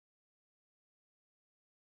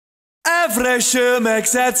Every shoe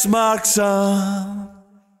makes its marks on.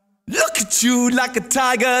 Look at you like a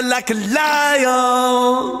tiger, like a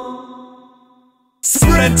lion.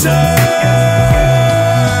 Sprinter,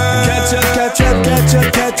 catch up, catch up, catch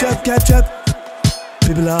up, catch up, catch up.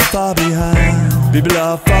 People are far behind. People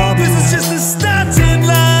are far behind. This is just the starting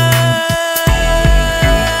line.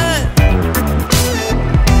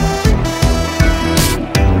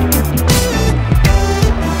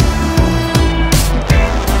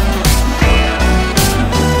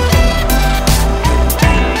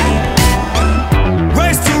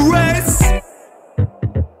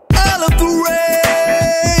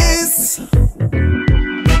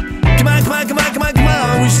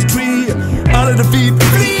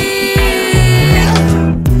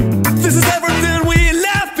 This is everything we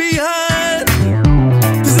left behind.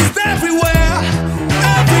 This is everywhere,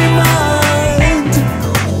 every mind.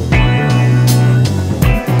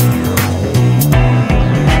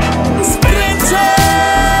 Splinter,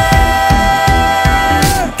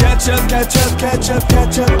 catch up, catch up, catch up,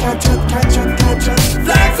 catch up, catch up, catch up, catch up.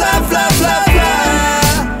 Fly, fly, fly, fly, fly.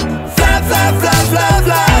 Fly, fly, fly, fly,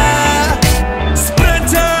 fly.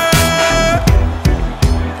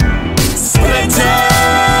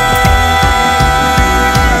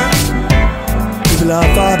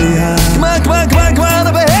 Far behind. Come on, come on, come on, come on,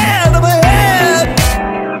 up ahead, up ahead.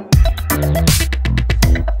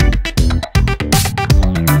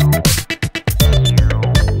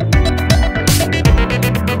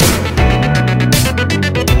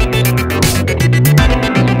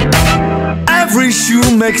 Every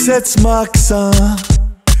shoe makes its marks on.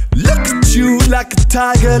 Look at you like a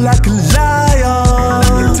tiger, like a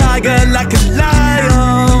lion. Tiger, like a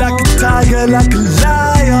lion. Like a tiger, like a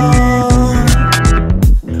lion.